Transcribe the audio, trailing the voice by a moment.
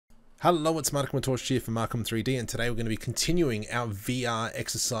Hello, it's Markham Torch here for Markham 3D, and today we're going to be continuing our VR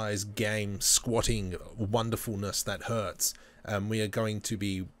exercise game, squatting wonderfulness that hurts. We are going to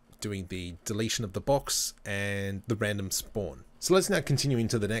be doing the deletion of the box and the random spawn. So let's now continue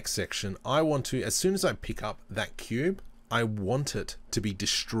into the next section. I want to, as soon as I pick up that cube, I want it to be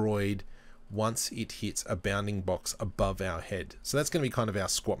destroyed once it hits a bounding box above our head. So that's going to be kind of our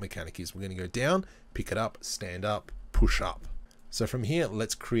squat mechanic. Is we're going to go down, pick it up, stand up, push up. So from here,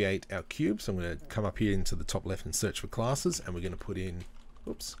 let's create our cube. So I'm going to come up here into the top left and search for classes, and we're going to put in,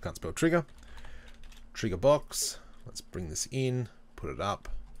 oops, can't spell trigger, trigger box. Let's bring this in, put it up,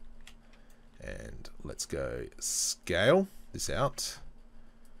 and let's go scale this out,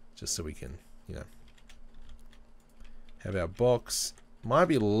 just so we can, have our box. Might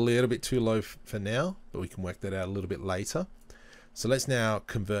be a little bit too low for now, but we can work that out a little bit later. So let's now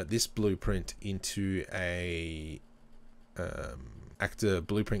convert this blueprint into a actor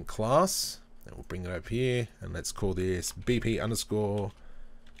blueprint class, and we'll bring it up here, and let's call this BP underscore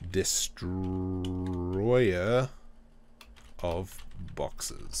destroyer of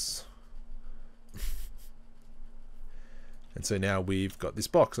boxes. And so now we've got this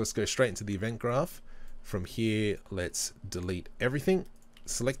box. Let's go straight into the event graph. From here, let's delete everything,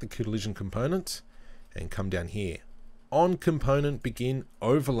 select the collision component, and come down here. On component begin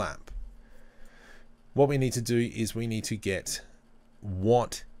overlap. What we need to do is we need to get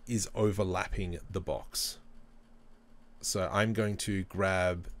what is overlapping the box. So I'm going to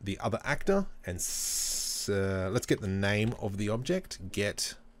grab the other actor and let's get the name of the object,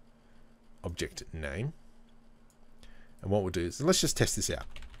 get object name. And what we'll do is, let's just test this out.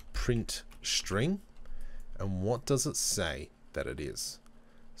 Print string. And what does it say that it is?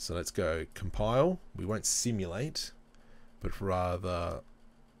 So let's go compile. We won't simulate, but rather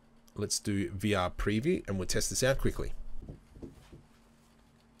let's do VR preview, and we'll test this out quickly.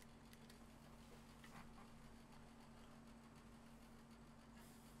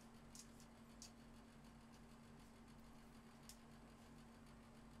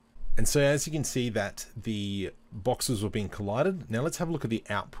 And so as you can see that the boxes were being collided. Now let's have a look at the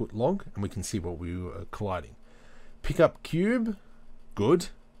output log, and we can see what we were colliding. Pick up cube, good,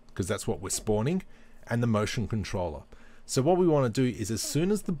 because that's what we're spawning, and the motion controller. So what we want to do is, as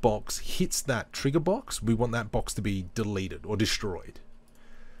soon as the box hits that trigger box, we want that box to be deleted or destroyed.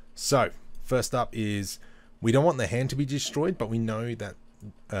 So first up is, we don't want the hand to be destroyed, but we know that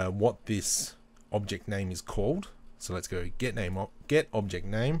what this object name is called. So let's go get object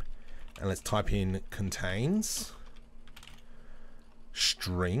name, and let's type in contains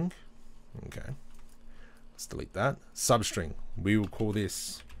string. Okay, let's delete that. Substring, we will call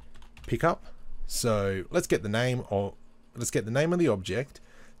this pickup. So let's get the name of the object.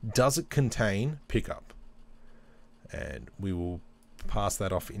 Does it contain pickup? And we will pass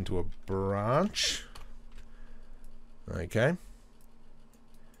that off into a branch. Okay.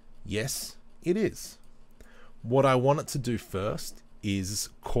 Yes, it is. What I want it to do first is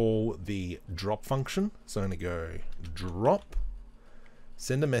call the drop function. So I'm going to go drop,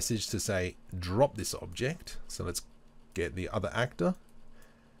 send a message to say drop this object. So let's get the other actor.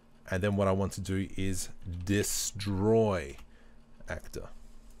 And then what I want to do is destroy actor.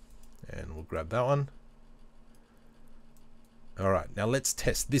 And we'll grab that one. All right, now let's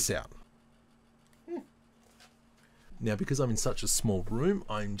test this out. Now, because I'm in such a small room,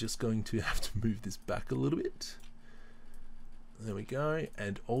 I'm just going to have to move this back a little bit. There we go.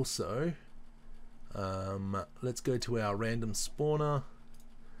 And also, let's go to our random spawner.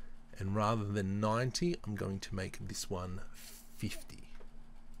 And rather than 90, I'm going to make this one 50.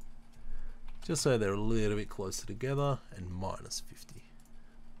 Just so they're a little bit closer together, and minus 50.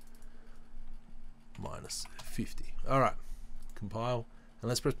 Minus 50. All right, compile, and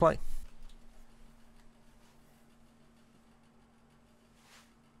let's press play.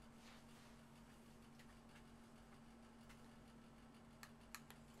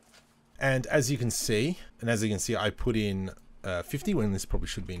 And as you can see, I put in 50 when this probably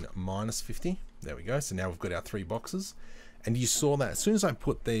should have been minus 50. There we go. So now we've got our 3 boxes. And you saw that as soon as I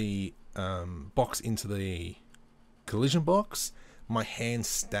put the box into the collision box, my hand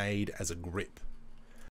stayed as a grip.